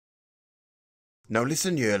Now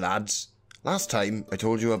listen here, lads. Last time I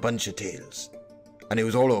told you a bunch of tales, and it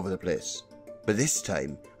was all over the place. But this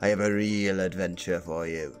time I have a real adventure for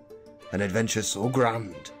you. An adventure so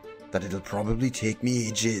grand that it'll probably take me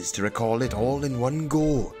ages to recall it all in one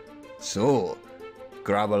go. So,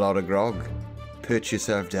 grab a lot of grog, perch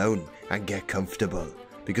yourself down and get comfortable,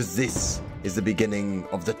 because this is the beginning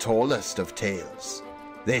of the tallest of tales.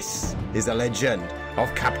 This is the legend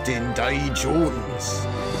of Captain Dai Jones.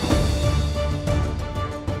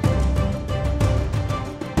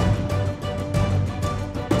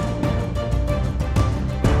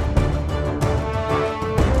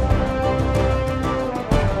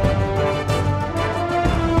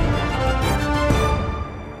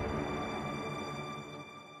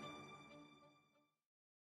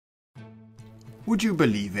 Would you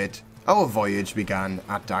believe it? Our voyage began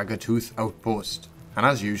at Daggertooth Outpost, and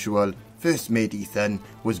as usual, first mate Ethan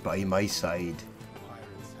was by my side.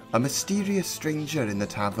 A mysterious stranger in the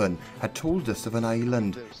tavern had told us of an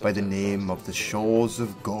island by the name of the Shores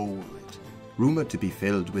of Gold, rumoured to be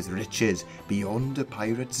filled with riches beyond a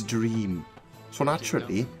pirate's dream. So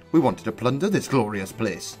naturally, we wanted to plunder this glorious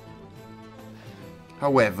place.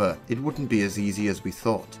 However, it wouldn't be as easy as we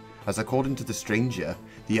thought, as according to the stranger,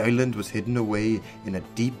 the island was hidden away in a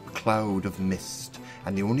deep cloud of mist,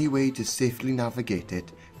 and the only way to safely navigate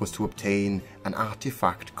it was to obtain an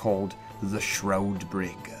artifact called the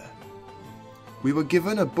Shroudbreaker. We were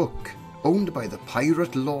given a book owned by the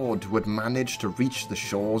pirate lord who had managed to reach the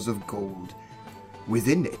Shores of Gold.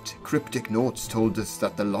 Within it, cryptic notes told us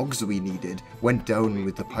that the logs we needed went down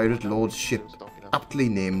with the pirate lord's ship, aptly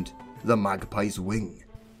named the Magpie's Wing.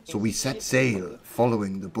 So we set sail,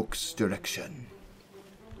 following the book's direction.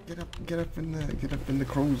 Get up in the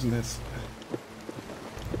crow's nest.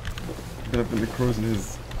 Get up in the crow's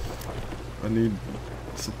nest. I need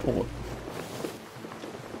support.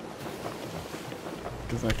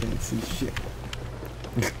 Because I can't see shit.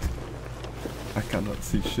 I cannot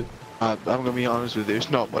see shit. I'm gonna be honest with you, it's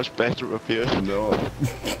not much better up here. No.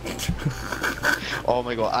 Oh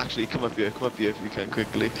my god, actually come up here if you can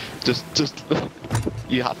quickly. Just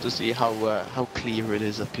you have to see how clear it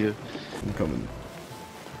is up here. I'm coming.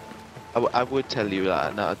 I would tell you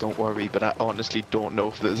that, no, don't worry, but I honestly don't know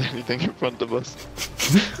if there's anything in front of us.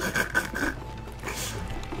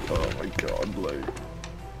 Oh my god,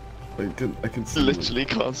 like I can see. Literally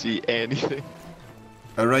can't see anything.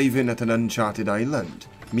 Arriving at an uncharted island,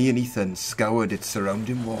 me and Ethan scoured its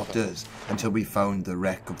surrounding waters until we found the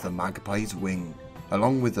wreck of the Magpie's Wing,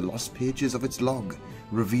 along with the lost pages of its log,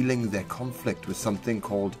 revealing their conflict with something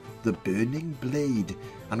called the Burning Blade,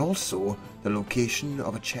 and also the location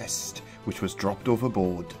of a chest which was dropped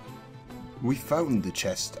overboard. We found the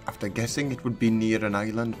chest after guessing it would be near an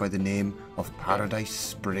island by the name of Paradise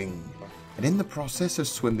Spring, and in the process of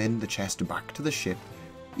swimming the chest back to the ship,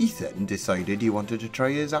 Ethan decided he wanted to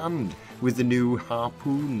try his hand with the new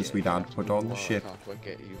harpoons we'd had put on the ship.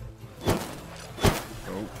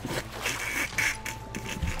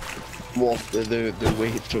 What the way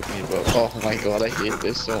it took me about. Oh my god, I hate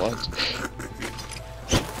this so much.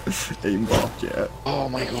 Aimbot, yeah. Oh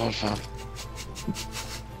my god, fam.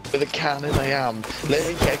 With a cannon I am. Let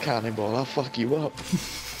me get a cannonball, I'll fuck you up.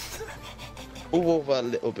 Move over a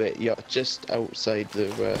little bit, you're just outside the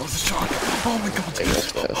Oh, the shark! Oh my god!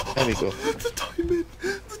 There we go. The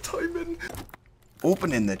timing!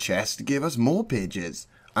 Opening the chest gave us more pages,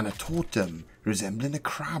 and a totem resembling a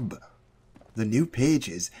crab. The new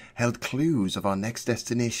pages held clues of our next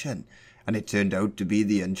destination, and it turned out to be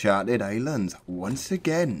the uncharted islands, once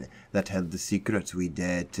again, that held the secrets we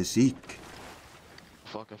dared to seek.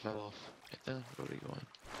 Fuck, I fell off. Where are you going?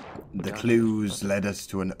 The clues led us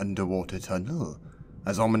to an underwater tunnel.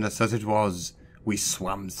 As ominous as it was, we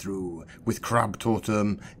swam through, with crab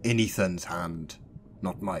totem in Ethan's hand,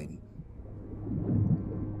 not mine.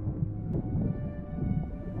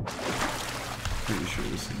 Pretty sure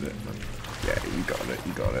this is it, man. Yeah, you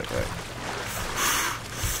got it, right.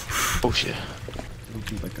 Oh shit. It'll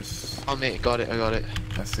be like a... Oh mate, I got it.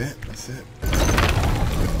 That's it.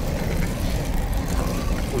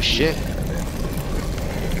 Oh shit.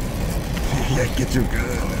 Yeah, get your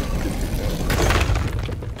gun.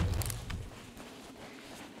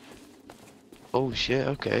 Oh shit,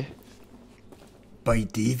 okay. By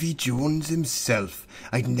Davy Jones himself,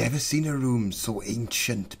 I'd never seen a room so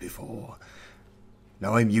ancient before.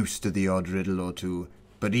 Now I'm used to the odd riddle or two,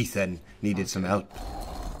 but Ethan needed some help.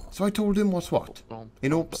 So I told him what's what,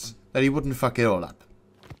 in hopes that he wouldn't fuck it all up.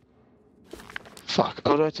 Fuck,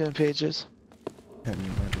 how do I turn pages? There we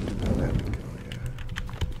go, yeah.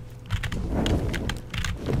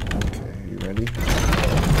 Okay, you ready?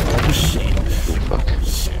 Oh shit. Fuck.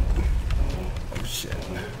 Shit.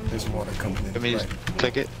 Let me just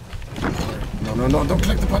click it. No, don't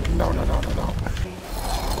click the button. No.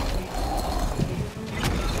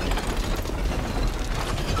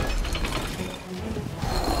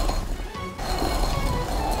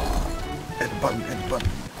 Hit the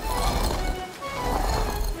button.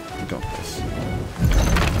 We got this.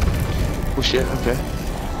 Oh shit, okay.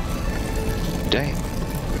 Damn.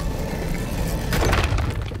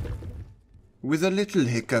 With a little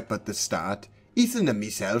hiccup at the start, Ethan and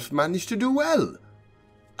myself managed to do well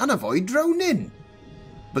and avoid drowning.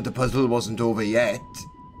 But the puzzle wasn't over yet.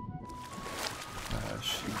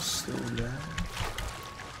 She's still there.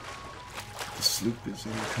 The sloop is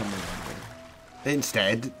incoming.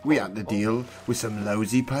 Instead, we had to deal with some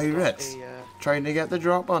lousy pirates trying to get the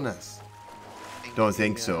drop on us. Don't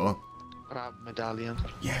think so. Grab medallion.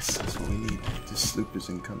 Yes, that's what we need. The sloop is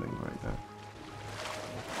incoming right now.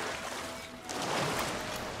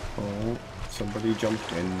 Oh, somebody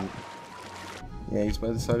jumped in. Yeah, he's by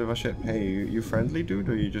the side of our ship. Hey, you friendly, dude,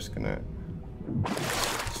 or are you just gonna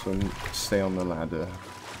stay on the ladder?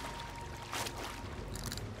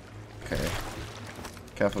 Okay.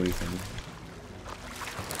 Careful, Ethan.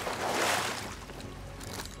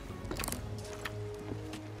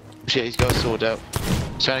 Shit, he's got a sword out.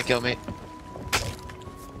 He's trying to kill me.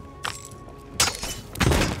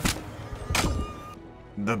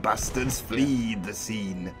 The bastards flee the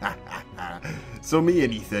scene. So me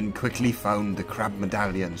and Ethan quickly found the crab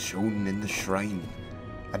medallion shown in the shrine,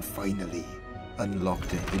 and finally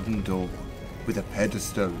unlocked a hidden door with a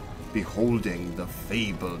pedestal beholding the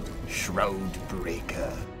fabled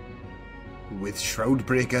Shroudbreaker. With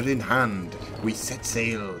Shroudbreaker in hand, we set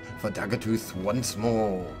sail for Daggertooth once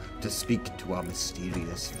more to speak to our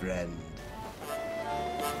mysterious friend.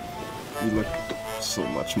 You look so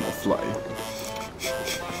much more fly.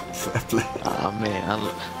 Fair play. Oh man,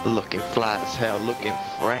 I'm looking fly as hell, looking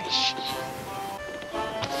fresh.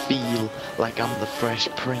 I feel like I'm the Fresh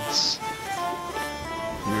Prince.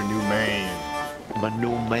 You're a new man. I'm a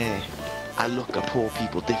new man. I look at poor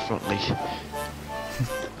people differently.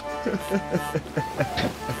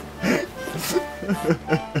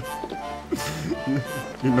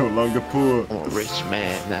 You're no longer poor. I'm a rich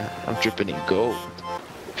man now. I'm dripping in gold.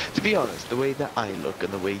 To be honest, the way that I look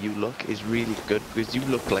and the way you look is really good because you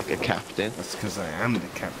look like a captain. That's because I am the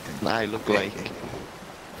captain. And I look like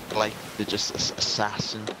they're just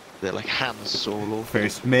assassin. They're like Han Solo.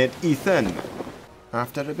 First mate Ethan.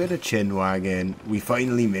 After a bit of chin wagging, we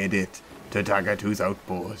finally made it to Daggertooth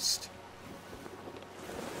Outpost.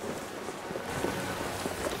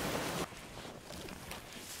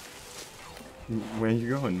 Where you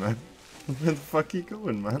going, man? Where the fuck you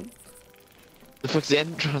going, man? The fuck's the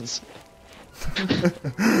entrance?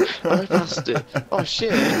 I passed it. Oh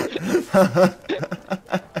shit.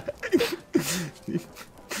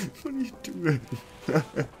 What are you doing?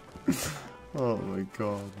 Oh my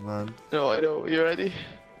god, man. No, I know. You ready?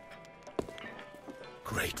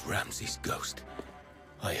 Great Ramsay's ghost.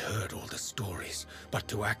 I heard all the stories, but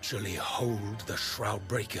to actually hold the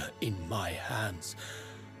Shroudbreaker in my hands,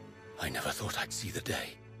 I never thought I'd see the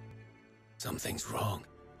day. Something's wrong.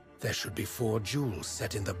 There should be 4 jewels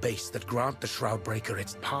set in the base that grant the Shroudbreaker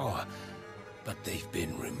its power, but they've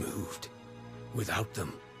been removed. Without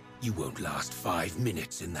them, you won't last 5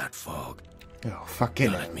 minutes in that fog. Oh,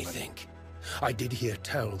 fucking Now hell. let me think. I did hear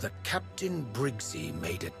tell that Captain Briggsy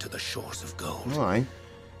made it to the shores of gold. Why?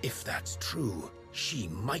 If that's true, she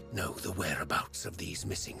might know the whereabouts of these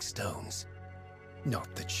missing stones.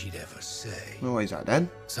 Not that she'd ever say. Why is that then?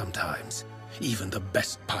 Sometimes, even the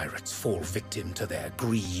best pirates fall victim to their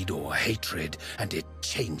greed or hatred, and it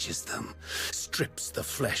changes them, strips the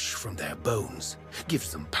flesh from their bones,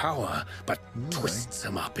 gives them power, but twists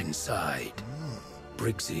them up inside.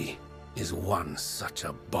 Briggsy is one such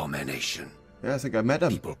abomination. Yeah, I think I met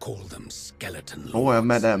him. People call them skeleton lords. Oh, I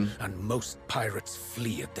met him. And most pirates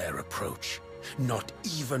flee at their approach. Not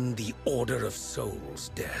even the Order of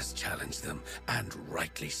Souls dares challenge them, and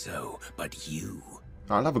rightly so. But you...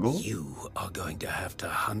 I'll have a go. You are going to have to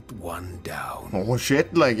hunt one down. Oh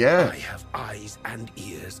shit, like, yeah. I have eyes and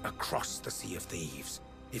ears across the Sea of Thieves.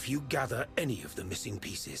 If you gather any of the missing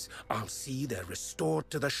pieces, I'll see they're restored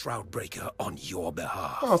to the Shroudbreaker on your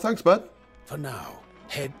behalf. Oh, thanks, bud. For now,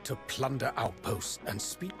 head to Plunder Outpost and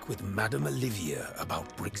speak with Madame Olivia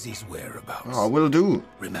about Briggsy's whereabouts. Oh, will do.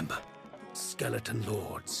 Remember, skeleton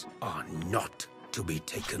lords are not to be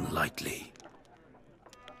taken lightly.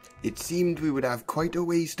 It seemed we would have quite a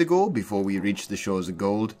ways to go before we reached the shores of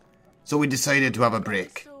gold, so we decided to have a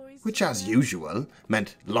break, which as usual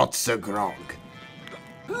meant lots of grog.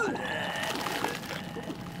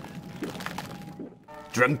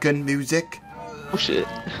 Drunken music, Oh shit.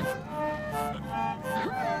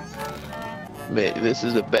 Mate, this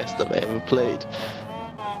is the best I've ever played.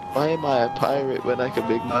 Why am I a pirate when I can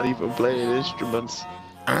make money from playing instruments?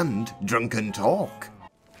 And drunken talk.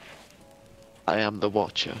 I am the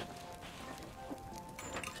Watcher.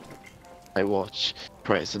 I watch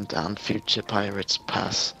present and future pirates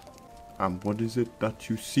pass. And what is it that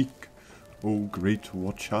you seek, oh great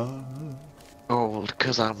watcher? Gold,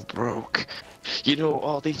 'cause I'm broke. You know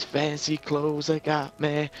all these fancy clothes I got,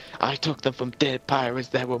 man? I took them from dead pirates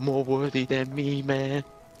that were more worthy than me, man.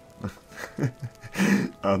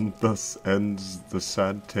 And thus ends the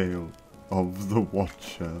sad tale of the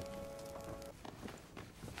Watcher.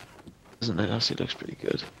 Isn't it? Actually looks pretty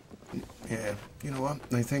good. Yeah, you know what?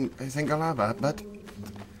 I think I'll have that, but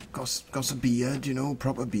got a beard, you know,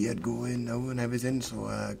 proper beard going now and everything.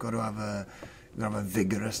 So got to have a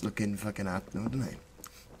vigorous looking fucking hat, no, don't I?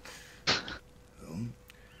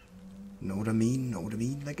 Know what I mean?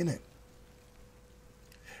 Like, innit?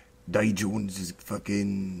 Dai Jones is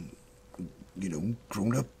fucking, you know,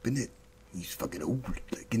 grown up, innit? He's fucking old,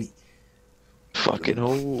 like, innit? Fucking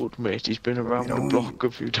old, mate. He's been around the block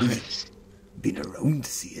a few times. Been around the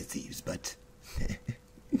Sea of Thieves, but...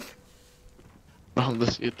 Around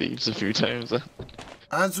the Sea of Thieves a few times,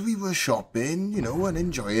 As we were shopping, you know, and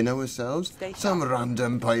enjoying ourselves, some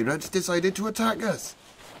random pirates decided to attack us.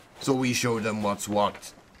 So we showed them what's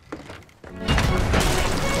what.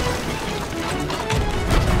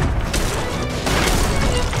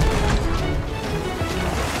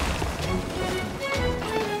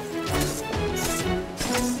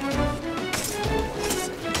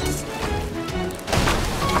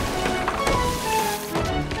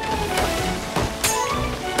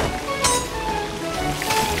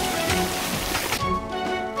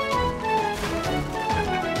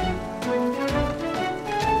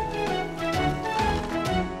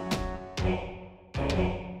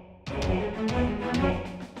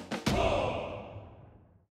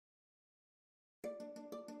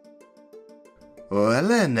 Well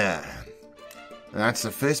then, that's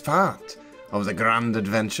the first part of the grand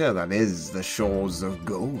adventure that is the Shores of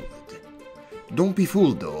Gold. Don't be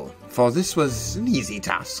fooled though, for this was an easy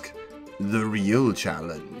task. The real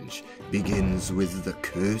challenge begins with the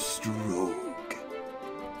Cursed Rogue.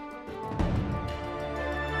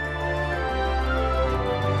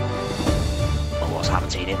 What's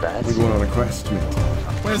happening in there? We're going on a quest, mate.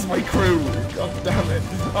 Where's my crew? God damn it.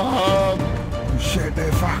 Shit,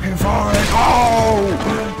 they're fucking firing!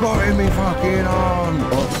 Oh! Right in me fucking arm!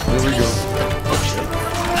 Oh, there we go.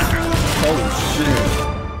 Oh shit.